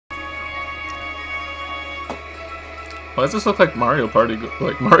Why does this look like Mario Party?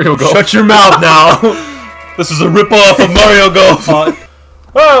 Like Mario Golf? Shut your mouth now! This is a ripoff of Mario Golf!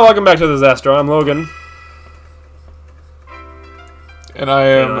 Well, welcome back to the Disaster. I'm Logan. And I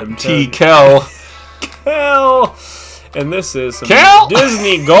am T. Kel. Kel! And this is some Kel!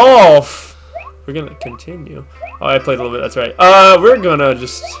 Disney Golf! We're gonna continue. Oh, I played a little bit, that's right. We're gonna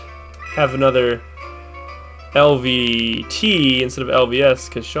just have another LVT instead of LVS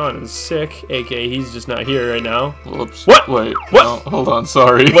because Sean is sick, aka he's just not here right now. Whoops. What? Wait. What? No, hold on,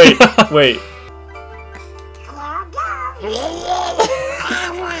 sorry. Wait, wait.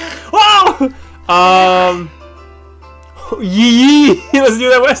 Whoa! Yee! Let's do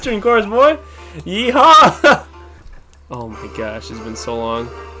that Western chorus, boy! Yeehaw! Oh my gosh, it's been so long.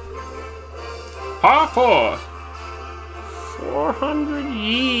 Par 4. 400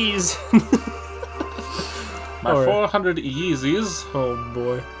 yees! My All right. 400 Yeezys. Oh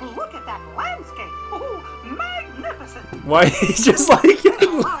boy. Look at that landscape. Ooh, magnificent. Why he's just like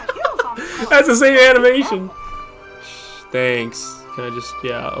that's the same animation. Thanks. Can I just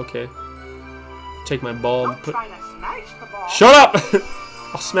okay. Take my ball and put Try to smash the ball. shut up!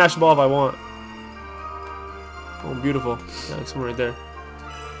 I'll smash the ball if I want. Oh beautiful. Yeah, that's one right there.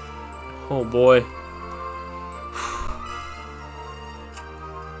 Oh boy.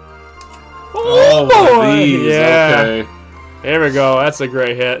 Oh, boy! these. Yeah. Okay. There we go. That's a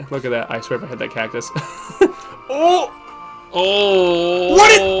great hit. Look at that. I swear if I hit that cactus. Oh! Oh.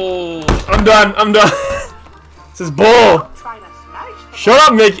 What I'm done. I'm done. This is bull. Try to smash the Shut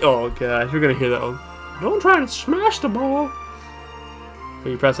up, Micky. Oh gosh, you're gonna hear that one. Don't try to smash the ball. What are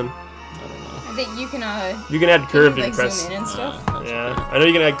you pressing? I don't know. I think you can You can add curve if you like press. zoom in and stuff. That's Yeah, okay. I know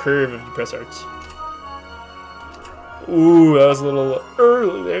you can add curve if you press arts. Ooh, that was a little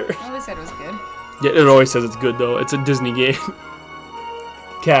early there. I always said it was good. Yeah, it always says it's good though. It's a Disney game.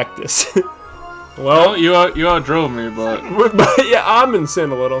 Cactus. Well, Well, you outdrove me, but but yeah, I'm in sin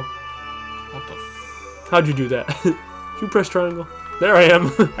a little. what the How'd you do that? Did you press triangle? There I am.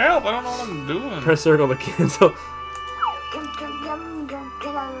 help? I don't know what I'm doing. Press circle to cancel.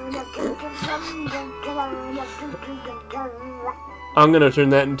 I'm gonna turn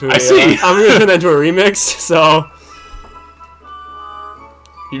that into a. I see. I'm gonna turn that into a remix. So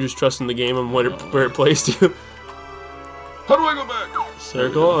you just trusting the game on where it placed you. How do I go back?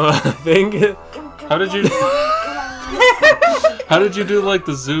 Circle, I think. How did you? How did you do like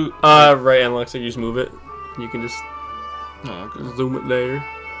the zoo? Right analog stick. You just move it. You can just Oh, okay. zoom it there.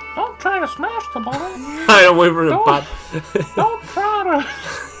 Don't try to smash the ball. I don't wait for it to pop. Don't try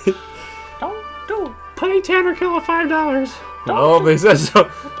to. Don't do it. Pay Tanner Kill $5. No, they said so.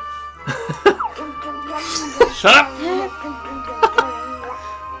 Shut up.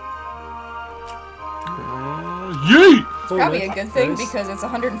 Yeet. It's probably a good thing Nice. because it's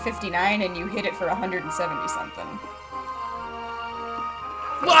 159 and you hit it for 170 something.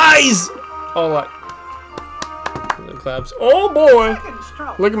 Lies! Oh, like. Claps. Oh boy! second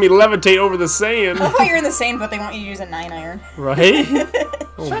stroke. Look at me levitate over the sand. I thought you were in the same, but they want you to use a 9-iron. Right?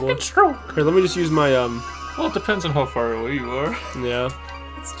 Oh boy. Second stroke. Here, let me just use my Well, it depends on how far away you are. yeah.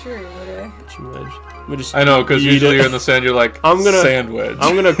 It's true, but Let me just. I know, because Yeet usually it. you're in the sand, you're like I'm gonna- sandwich.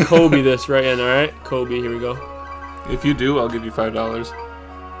 I'm gonna Kobe this right in. All right, Kobe. Here we go. If you do, I'll give you $5.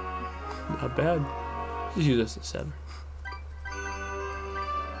 Not bad. Just use this as 7.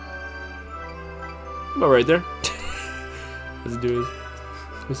 About right there. Let's do this.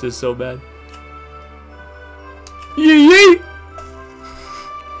 This is so bad. Yee!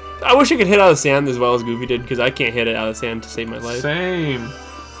 I wish I could hit out of the sand as well as Goofy did, because I can't hit it out of the sand to save my life. Same.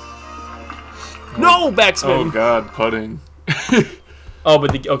 No Oh backspin. God, putting. Oh,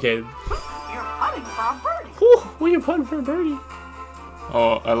 but okay. You're putting for a birdie. Whew, what are you putting for a birdie?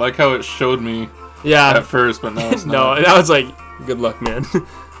 Oh, I like how it showed me Yeah. at first, but now it's No, not. now it's like, good luck, man.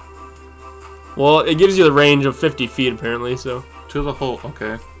 Well, it gives you the range of 50 feet apparently, so. To the hole.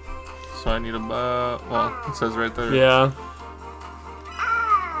 Okay. So I need about. Well, it says right there. Yeah.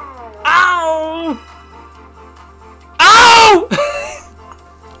 Ow! Ow!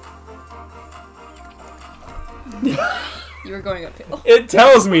 you were going uphill. It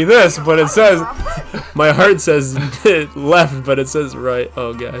tells me this, but it says my heart says left, but it says right.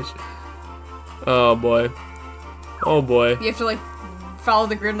 Oh gosh. Oh boy. Oh boy. You have to like follow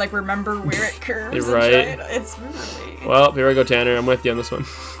the grid, like remember where it curves. You're and right. try it. It's really. Well, here I go, Tanner. I'm with you on this one.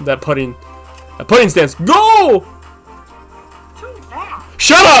 That putting stance. Go! Too bad.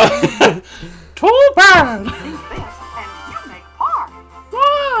 Shut up! Too bad. Do this and you make par.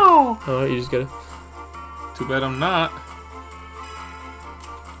 Wow. Oh, you just gotta. Too bad I'm not.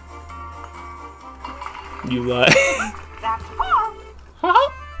 You lie. That's par.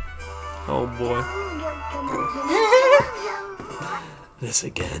 Oh boy. This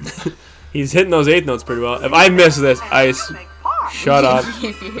again. He's hitting those 8th notes pretty well. If I miss this, shut up.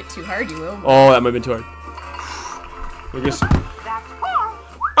 If you hit too hard, you will. Oh, that might have been too hard. We're just.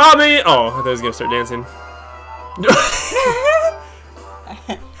 Oh, me! Oh, I thought I was gonna start dancing.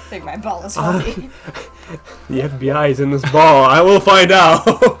 I think my ball is faulty. The FBI is in this ball. I will find out.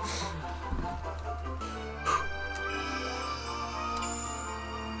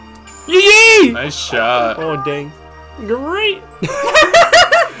 Yee! Nice shot. Oh, dang. Great.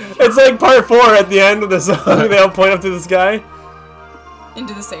 It's like part 4 at the end of the song. They all point up to the sky.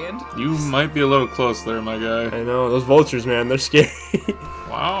 Into the sand. You might be a little close there, my guy. I know, those vultures, man, they're scary.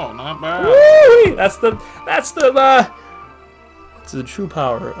 Wow, not bad. Woo! That's the true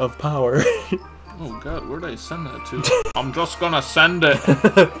power of power. Oh god, where'd I send that to? I'm just gonna send it.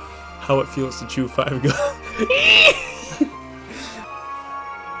 How it feels to chew 5 gum.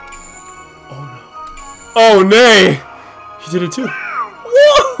 Oh no. Oh nay! He did it too.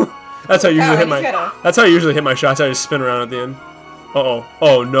 Whoa! That's how I usually hit my. That's how I usually hit my shots. I just spin around at the end. Uh oh.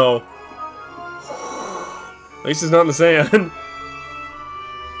 Oh no. At least it's not in the sand.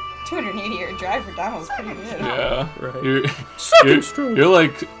 280-yard drive for Donald's pretty good. Yeah. Right. You're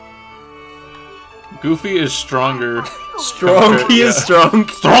like. Goofy is stronger. Strong. He is strong.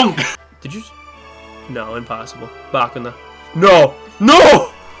 Strong! Did you? No, impossible. Back in the. No!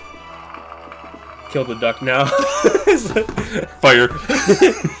 No! Kill the duck now. Fire.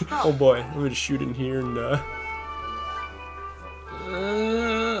 Oh boy, let me just shoot in here and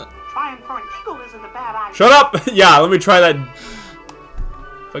Trying for an eagle isn't a bad idea. Shut up! Yeah, let me try that.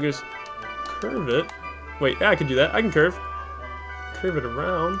 If I can just curve it. Wait, yeah, I can do that. I can curve. Curve it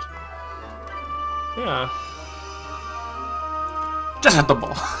around. Yeah. Just hit the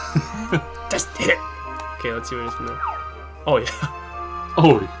ball. Just hit it. Okay, let's see what it is from there. Oh yeah.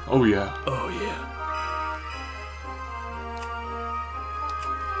 Oh yeah. Oh yeah.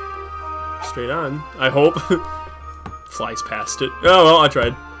 Straight on. I hope. Flies past it. Oh well, I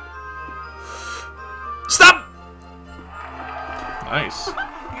tried. Stop! Nice.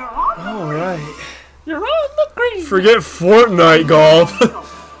 You're on the All right. You're on the green. Forget Fortnite golf.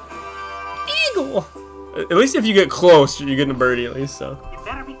 Eagle. At least if you get close, you're getting a birdie at least. So. You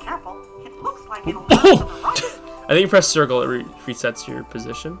better be careful. It looks like it'll go to the right. I think you press circle, it resets your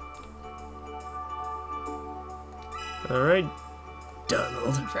position. All right,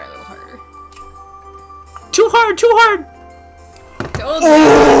 Donald. Try a little harder. Too hard, too hard. Told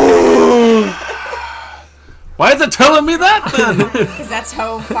you. Why is it telling me that then? Because that's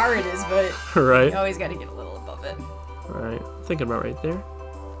how far it is, but Right. you always got to get a little above it. All right. Thinking about right there.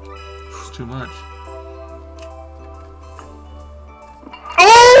 It's too much.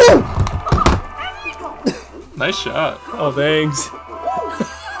 Oh! Nice shot. Oh, thanks.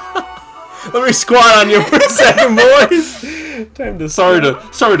 Let me squat on you for a second, boys. Time to Sorry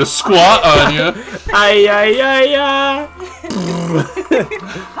to squat on you. Ay ay ay ay.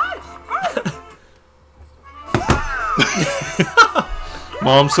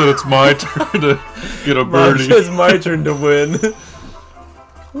 Mom said it's my turn to get a birdie. It's my turn to win.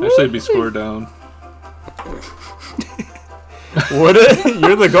 Actually, it'd be scored down. Would it?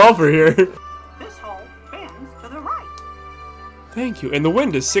 You're the golfer here. This hole bends to the right. Thank you. And the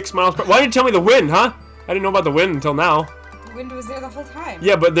wind is 6 miles per. Why didn't you tell me the wind, huh? I didn't know about the wind until now. The wind was there the whole time.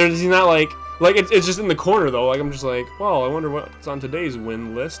 Yeah, but there's not like it's just in the corner though. Like I'm just like, well, I wonder what's on today's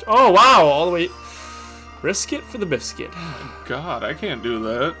wind list. Oh wow, all the way. Risk it for the biscuit. God, I can't do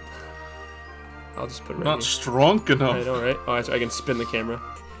that. I'll just put it I'm right not here. strong enough. I know, right? Oh, I can spin the camera,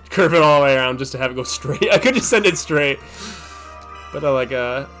 curve it all the way around just to have it go straight. I could just send it straight, but I like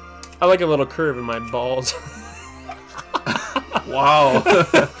a little curve in my balls. Wow.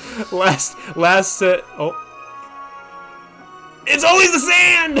 last set. Oh, it's always the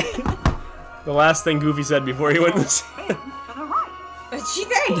sand. The last thing Goofy said before he went in the sand. Bends to the right. But she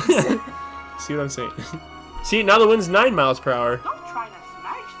thinks. See what I'm saying? See, now the wind's 9 miles per hour. Don't try to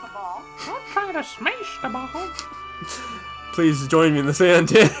smash the ball. Don't try to smash the ball. Please join me in the sand,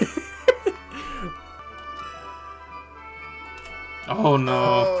 Tim. Oh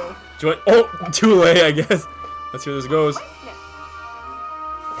no. Join. Oh, too late, I guess. Let's see where this goes.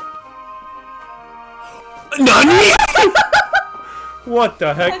 Nani? What the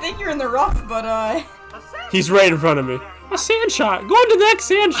I heck? think you're in the rough, but He's right in front of me. A sand shot. Go into the next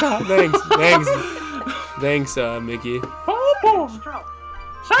sand shot. Thanks. Thanks. Thanks, Mickey. Oh boy. Stroke.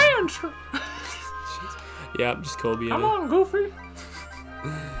 Sand. Yeah, just Kobe. Come on, Goofy.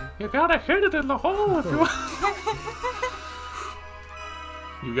 You gotta hit it in the hole if you want.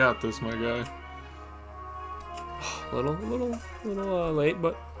 You got this, my guy. Little late,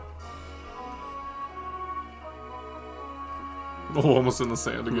 but Oh, almost in the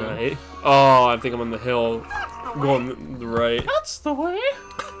sand again. Right. Oh, I think I'm on the hill. Going the right. That's the way.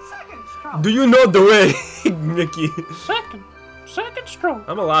 Second stroke. Do you know the way, Mickey? Second stroke.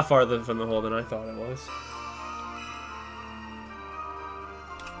 I'm a lot farther from the hole than I thought I was.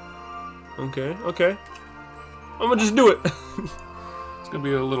 Okay, okay. I'm gonna just do it. It's gonna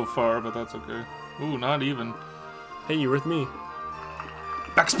be a little far, but that's okay. Ooh, not even. Hey, you're with me.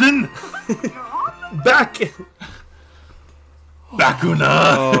 Backspin! Back!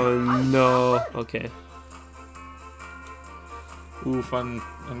 Bakuna! Oh no. Okay. Oof, I'm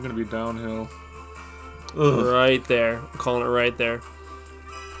gonna be downhill. Right there. I'm calling it right there.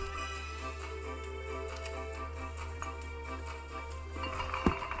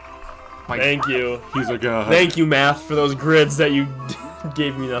 Thank you. He's a god. Thank you, Math, for those grids that you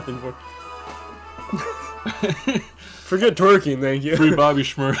gave me nothing for. Forget twerking, thank you. Free Bobby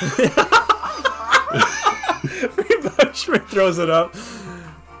Schmurr. Free Bobby Schmurr throws it up.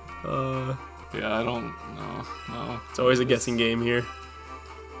 Yeah, I don't know. No. It's always a guessing game here.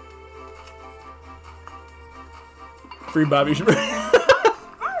 Free Bobby Schmurr.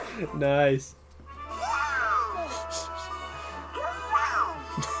 Nice.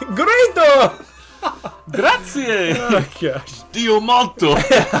 Great! Grazie! Oh gosh. Dio molto!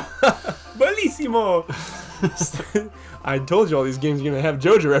 Bellissimo! I told you all these games are gonna have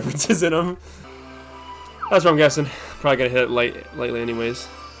JoJo references in them. That's what I'm guessing. Probably gonna hit it lightly anyways.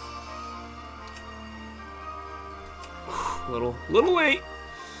 Little late.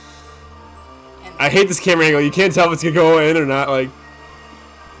 I hate this camera angle. You can't tell if it's gonna go in or not. Like,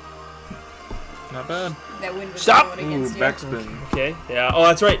 Not bad. That wind was Stop! blowing Ooh, against you. backspin. okay, yeah. Oh,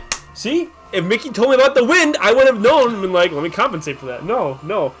 that's right. See, if Mickey told me about the wind, I would have known and been like, let me compensate for that. No,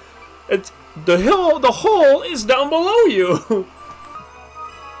 no, it's the hill. The hole is down below you.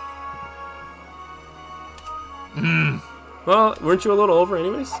 Well, weren't you a little over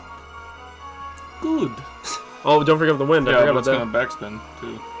anyways? Good. Oh, don't forget the wind. I Yeah, forgot but it's about that. gonna backspin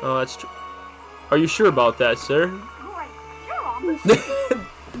too. Oh, that's true. Are you sure about that, sir? Great. You're on the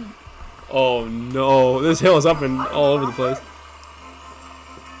Oh no, this hill is up and all over the place.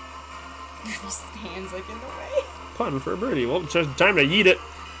 These hands like in the way. Putting for a birdie. Well, it's just time to yeet it.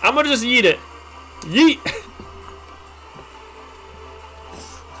 I'm gonna just yeet it. Yeet.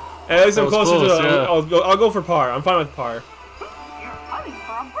 At least I'm That was closer close, to. yeah. I'll go for par. I'm fine with par. You're putting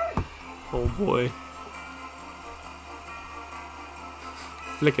for a break. Oh boy.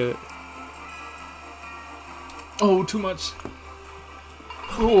 Flick it. Oh, too much.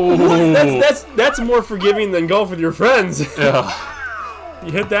 Oh. That's more forgiving than golf with your friends. Yeah.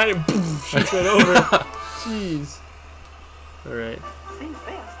 You hit that and poof, shoots it over. Jeez. All right, See this,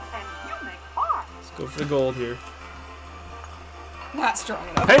 and you make par. let's go for the gold here. Not strong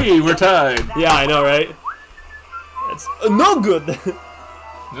enough. Hey, we're tied. Yeah, I know, right? That's no good.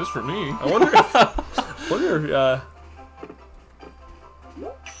 Just for me. I wonder.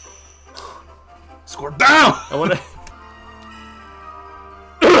 Score down. I wonder.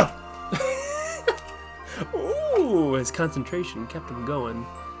 Ooh, his concentration kept him going.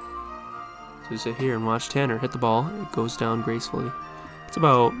 So sit here and watch Tanner hit the ball. It goes down gracefully. That's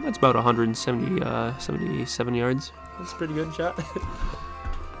about 77 yards. That's a pretty good shot.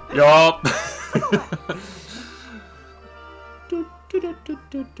 Yup.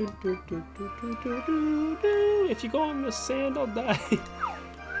 If you go on the sand, I'll die.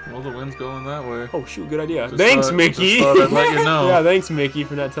 Well, the wind's going that way. Oh shoot, good idea. Just Thanks, thought- Mickey. just thought I'd let you know. Yeah, thanks, Mickey,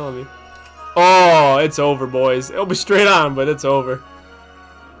 for not telling me. Oh, it's over, boys. It'll be straight on, but it's over.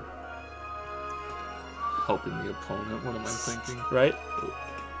 Helping the opponent. What am I thinking? Right?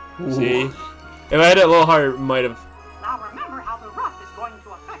 Ooh. See? If I had it a little harder, it might have. Now remember how the rough is going to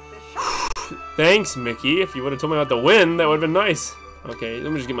affect this shot. Thanks, Mickey. If you would have told me about the wind, that would have been nice. Okay,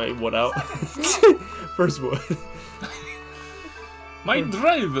 let me just get my wood out. First wood. My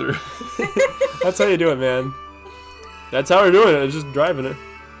driver. That's how you do it, man. That's how we're doing it. It's just driving it.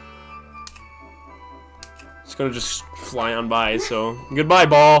 It's gonna just fly on by, so goodbye,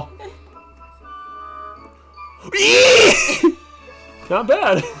 ball. Not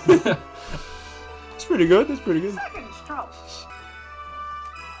bad. It's pretty good. That's pretty good. Second stroke.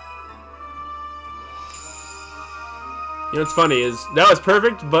 You know what's funny is that was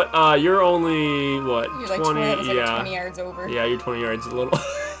perfect, but you're only what You're like 20? that was like Yeah, 20 yards over. yeah, you're 20 yards a little.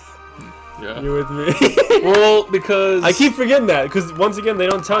 Yeah. You're with me. Well, because I keep forgetting that because once again they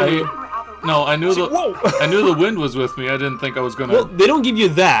don't tell you. Remember how the rough No, I knew the Whoa. I knew the wind was with me. I didn't think I was gonna. Well, they don't give you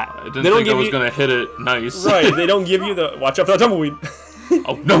that. I They didn't don't think I give was you gonna hit it nice. right. They don't give you the watch out for that tumbleweed.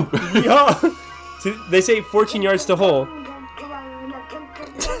 Oh no. Yeah. See, they say 14 yards to hole.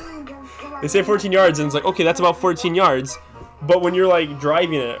 They say 14 yards, and it's like, okay, that's about 14 yards. but when you're like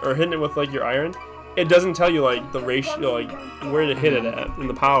driving it or hitting it with like your iron, it doesn't tell you like the ratio, like where to hit it at in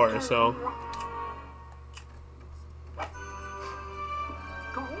the power. So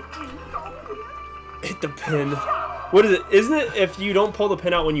hit the pin. What is it? Isn't it if you don't pull the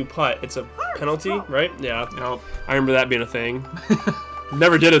pin out when you putt, it's a penalty, right? Yeah. Yep. I remember that being a thing.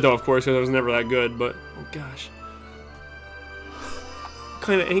 Never did it though, of course, because I was never that good. But oh gosh, what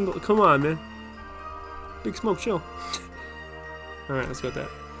kind of angle? Come on, man. Big Smoke, chill. All right, let's go with that.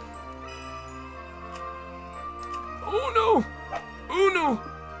 Oh no! Oh no!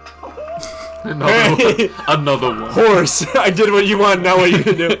 Another one. Horse! I did what you want. Now what are you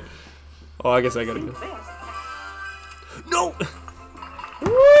gonna do? Oh, I guess I gotta go. No!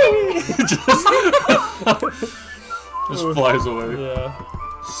 Just flies away. Yeah.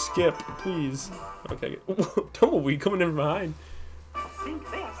 Skip, please. Okay. Tumbleweed coming in from behind. Think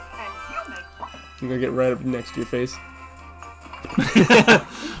this, and you make one. I'm gonna get right up next to your face.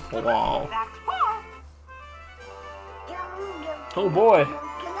 Wow. That's four. Oh boy.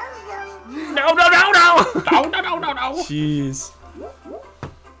 No, no, no, no! No, no, no, no, no! Jeez.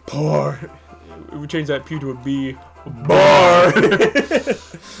 Bar. We changed that P to a B. Bar.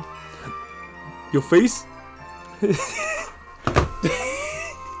 Your face?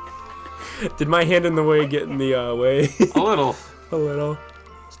 Did my hand in the way get in the way? A little. A little.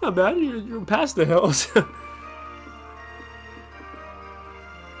 It's not bad. You're past the hills.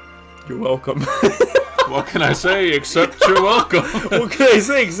 You're welcome. What can I say except you're welcome? What can I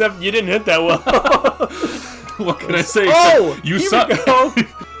say except you didn't hit that well? What can I say except you here suck? we go.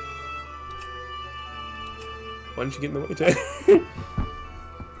 Why didn't you get in the way, Ted?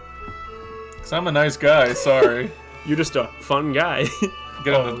 Cause I'm a nice guy. Sorry. You're just a fun guy.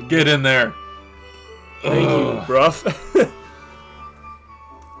 Get in there. Thank you, bruv.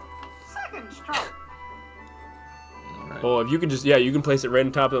 Second stroke. Right. Oh, if you can just, yeah, you can place it right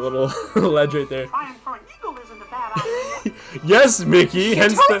on top of that little ledge right there. Trying for an eagle isn't a bad idea. Yes, Mickey.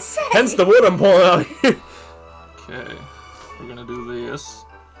 Hence don't say. hence the wood I'm pulling out here. Okay. We're gonna do this.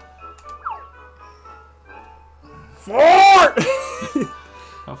 Fort!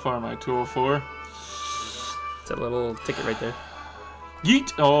 How far am I? 204? It's that little ticket right there.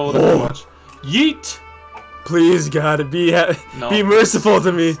 Yeet! Oh, that's too much. Yeet! Please, God, be No. merciful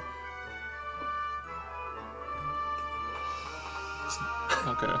to me.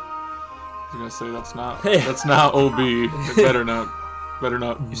 Okay. I was gonna say that's not. Hey. That's not OB. It better not. Better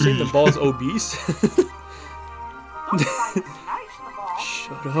not. You say the ball's obese? Don't try to smash the ball.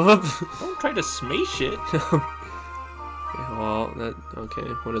 Shut up. Don't try to smash it. Yeah, well, that okay.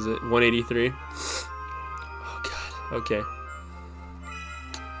 What is it? 183. Oh God. Okay.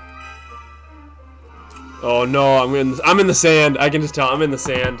 Oh no, I'm in the sand. I can just tell I'm in the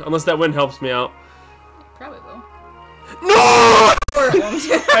sand. Unless that wind helps me out. Probably will. No! Or it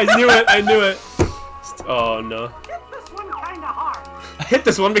won't. I knew it. I knew it. Oh no. Hit this one kinda hard. I hit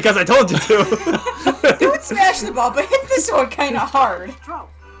this one because I told you to. Don't smash the ball, but hit this one kind of hard. Stroke.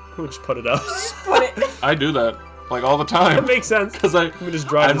 We'll just put it up. Just put it. I do that like all the That time. makes sense. Cause Let me just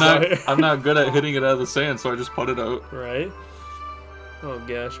drive this out here. I'm not good at hitting it out of the sand, so I just put it out. Right. Oh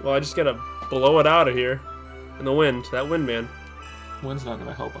gosh. Well, I just gotta blow it out of here. In the wind. That wind, man. Wind's not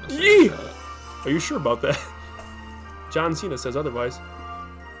gonna help on a Yee! sand shot. Are you sure about that? John Cena says otherwise.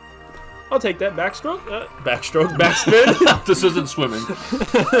 I'll take that. Backstroke? Backstroke. Backspin? This isn't swimming.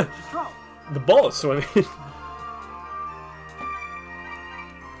 Stroke. The ball is swimming.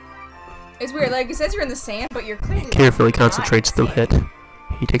 It's weird. Like it says you're in the sand, but you're clearly Carefully concentrates the hit.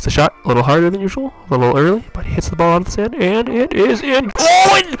 He takes the shot a little harder than usual, a little early, but he hits the ball out of the sand, and it is in.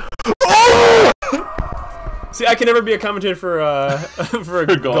 Oh! See, I can never be a commentator for for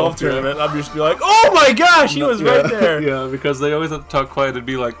a golf yeah. tournament. I'll just be like, "Oh my gosh, he was right there." Yeah, because they always have to talk quiet and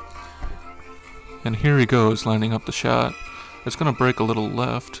be like, and here he goes, lining up the shot. It's gonna break a little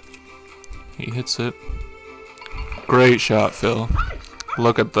left. He hits it. Great shot, Phil.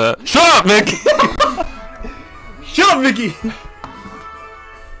 Look at that. Shut up, Mick! Shut up, Mickey.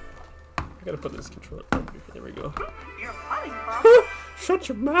 I gotta put this controller. There we go. You're putting for Shut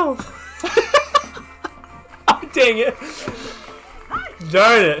your mouth. Dang it.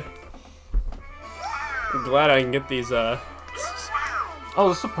 Darn it. I'm glad I can get these, Oh,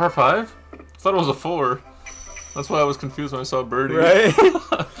 this is a par 5? I thought it was a 4. That's why I was confused when I saw birdie. right?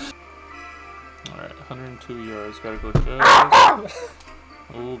 Alright, 102 yards. Gotta go just...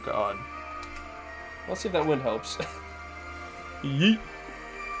 Oh, God. Let's see if that wind helps. Yeet.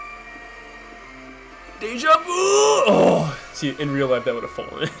 Deja vu! Oh! See, in real life, that would have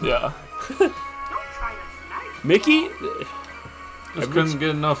fallen. Yeah. Don't try to smash. Mickey, Just couldn't get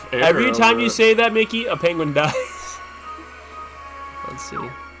enough air. every time over you it. say that, Mickey, a penguin dies. Let's see.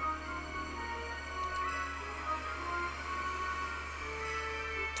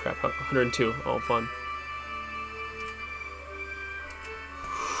 Crap, 102. Oh, fun.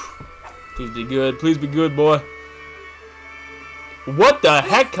 Please be good. Please be good, boy. What the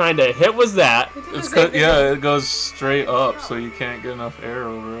heck kind of hit was that? It's yeah, it goes straight up, so you can't get enough air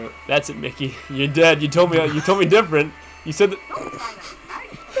over it. That's it, Mickey. You're dead. You told me different. You said that.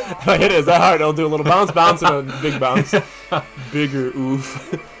 If I hit it, is that hard? I'll do a little bounce, bounce, and a big bounce. Bigger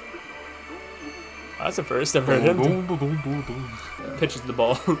oof. That's the first I've heard him. Pitches the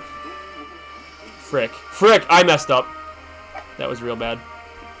ball. Frick. Frick! I messed up. That was real bad.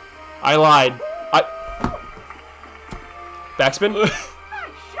 I lied. Backspin?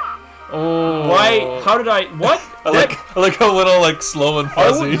 Oh. Why? How did I? What? I like a little like slow and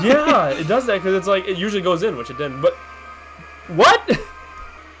fuzzy. Oh, yeah, it does that because it's like it usually goes in, which it didn't. But what?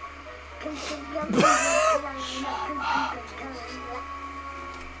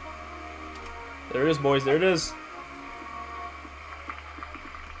 There it is, boys. There it is.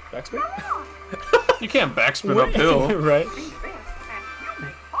 Backspin? You can't backspin uphill. Right.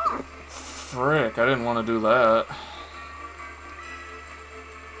 Frick, I didn't want to do that.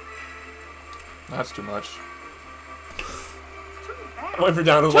 That's too much. I went for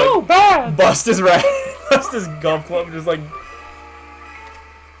down to like bust his bust his golf club, just like.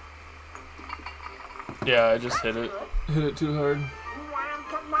 Yeah, I just hit it. Hit it too hard.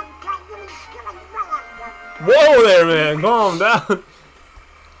 Whoa there, man! Calm down.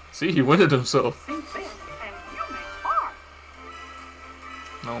 See, he winded himself.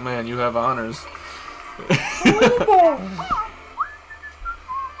 Oh man, you have honors.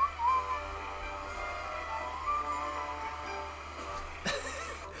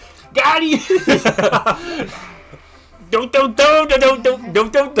 Got you! Don't.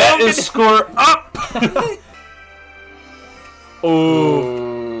 That is score up!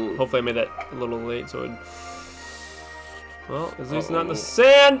 Oh. Hopefully I made that a little late, so it... Well, at least not in the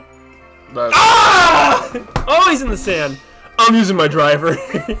sand! Ah! Oh, he's in the sand! I'm using my driver.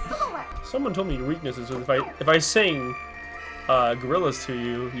 Someone told me your weakness is if I sing Gorillas to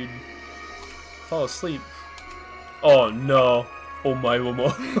you, you'd fall asleep. Oh no. Oh my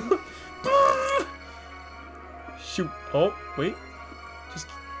womo. Shoot. Oh, wait. Just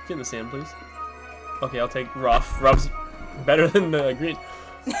get in the sand, please. Okay, I'll take rough. Rough's better than the green.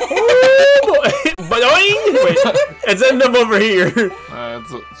 Oh, boy. Wait, it's ending up over here.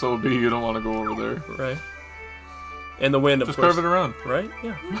 So be you don't want to go over there. Right. And the wind, of Just course. curve it around. Right?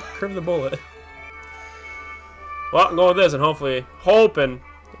 Yeah. Curve the bullet. Well, I'm going with this and hoping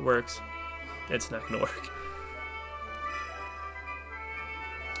it works. It's not going to work.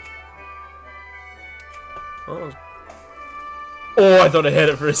 Oh, I thought I hit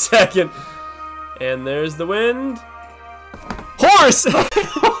it for a second. And there's the wind. Horse!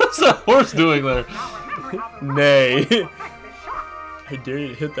 What's that horse doing there? Nay. I dare you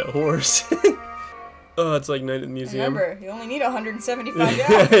to hit that horse. Oh, it's like night at the museum. Remember, you only need 175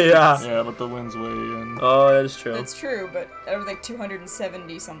 yards. Yeah. Yeah, but the wind's way in. Oh, that is true. That's true, but I don't think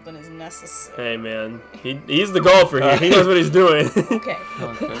 270 something is necessary. Hey, man. He's the golfer here. He knows what he's doing. Okay.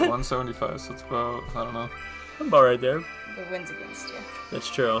 Okay, 175, so it's about, I don't know. About right there. The wind's against you. That's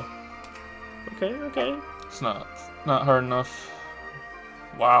true. Okay. It's not hard enough.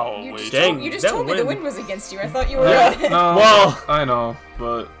 Wow, You wait. Dang, just that told me the wind. wind was against you. I thought you were Yeah. right. No, Well- I know,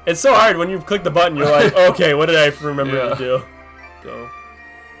 but It's so hard when you click the button. You're like, okay, what did I remember Yeah. to do? Go.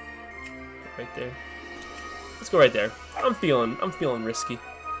 Right there. Let's go right there. I'm feeling risky.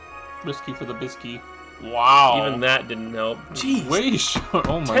 risky for the biscuit. Wow. Even that didn't help. Jeez. Way short.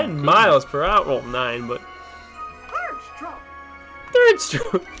 Oh my 10 goodness. miles per hour. Well, 9, but third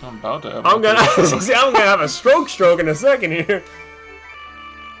stroke. I'm about to have I'm my gonna third stroke. see, I'm gonna have a stroke in a second here.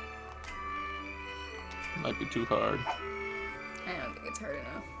 Might be too hard. I don't think it's hard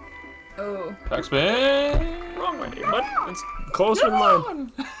enough. Oh. Backspin. Wrong way, but it's closer than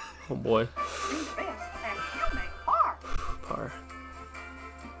mine. Oh boy. Par.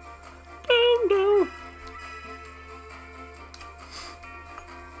 Ding dong.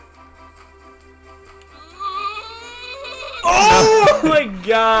 Oh my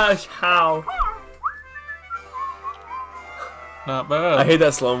gosh! How? Not bad. I hate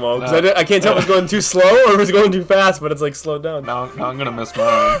that slow mo because I can't tell if it's going too slow or if it's going too fast, but it's like slowed down. Now I'm gonna miss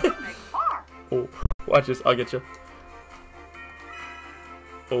mine. Oh, watch this! I'll get you.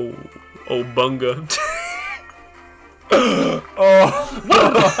 Oh, bunga.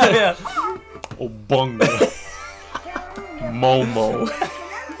 Oh, yeah. Oh bunga. Momo.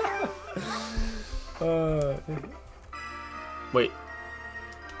 Wait.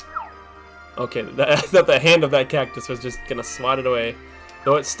 Okay, I thought the hand of that cactus was just gonna swat it away.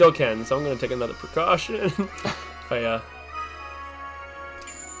 Though it still can, so I'm gonna take another precaution. If I,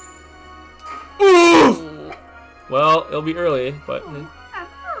 Oof! Well, it'll be early, but... An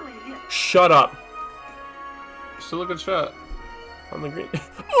early hit. Shut up. Still a good shot. On the green.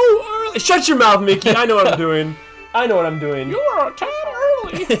 Oh, early! Shut your mouth, Mickey! I know what I'm doing. I know what I'm doing. You are a tad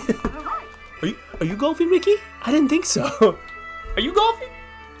early. Are you golfing, Mickey? I didn't think so. Are you golfing?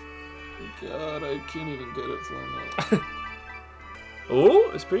 God, I can't even get it for him.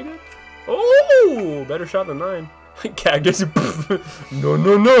 Oh, it's pretty good. Oh, better shot than mine. Cactus. No,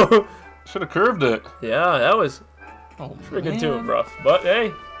 no, no. Should have curved it. Yeah, that was Oh, pretty good too. Rough, but hey,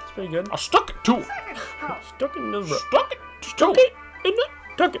 it's pretty good. I stuck it too. Second stroke. Stuck in the rough. Stuck it. Stuck it in the.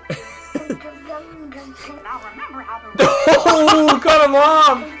 Stuck it. Now remember how the Oh, cut him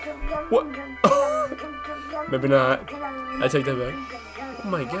off. What? Maybe not. I take that back. Oh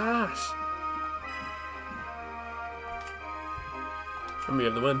my gosh. And we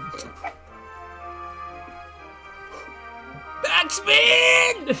have the win.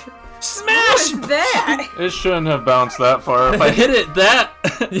 Backspin! Smash! What is that? It shouldn't have bounced that far. If I hit it that,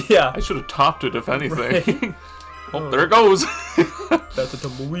 Yeah. I should have topped it if anything. Right. Oh, there it goes. That's a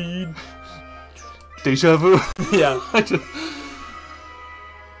tumbleweed. Deja vu. Yeah. I just...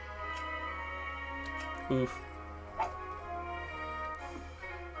 Oof.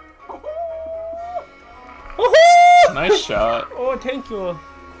 Nice shot. Oh, thank you.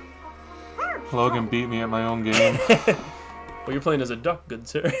 Logan beat me at my own game. Well, you're playing as a duck, good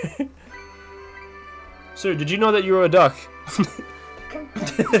sir. Sir, did you know that you were a duck?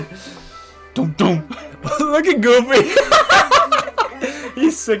 Dum dum. Look at Goofy.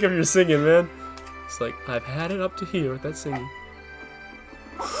 He's sick of your singing, man. It's like, I've had it up to here with that singing.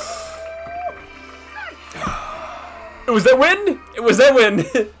 It was that wind? It was that wind.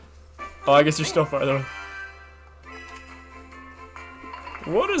 Oh, I guess you're still farther away.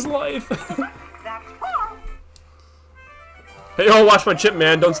 What is life? that's far. Hey, oh, watch my chip,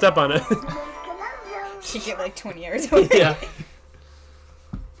 man. Don't step on it. She get like 20 yards away. Yeah.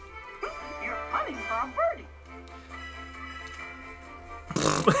 You're hunting for a birdie.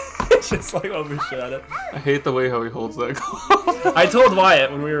 Just like overshot it. I hate the way how he holds that glove. I told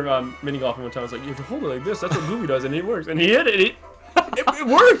Wyatt when we were mini golfing one time, I was like, if you hold it like this, that's what Goofy does, and it works. And he hit it. It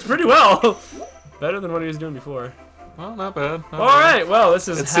worked pretty well. Better than what he was doing before. Well, not bad. Not All bad. right, well, this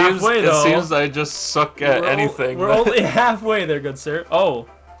is It seems, halfway, though. it seems I just suck at anything. We're but- only halfway there, good sir. Oh.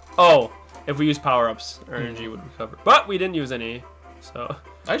 Oh. If we use power-ups, our energy would recover. But we didn't use any, so...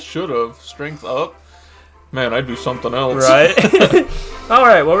 I should have. Strength up. Man, I'd do something else. Right?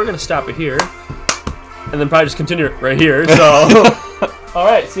 Alright, well, we're going to stop it here. And then probably just continue it right here, so...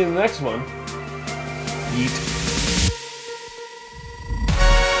 Alright, see you in the next one. Yeet.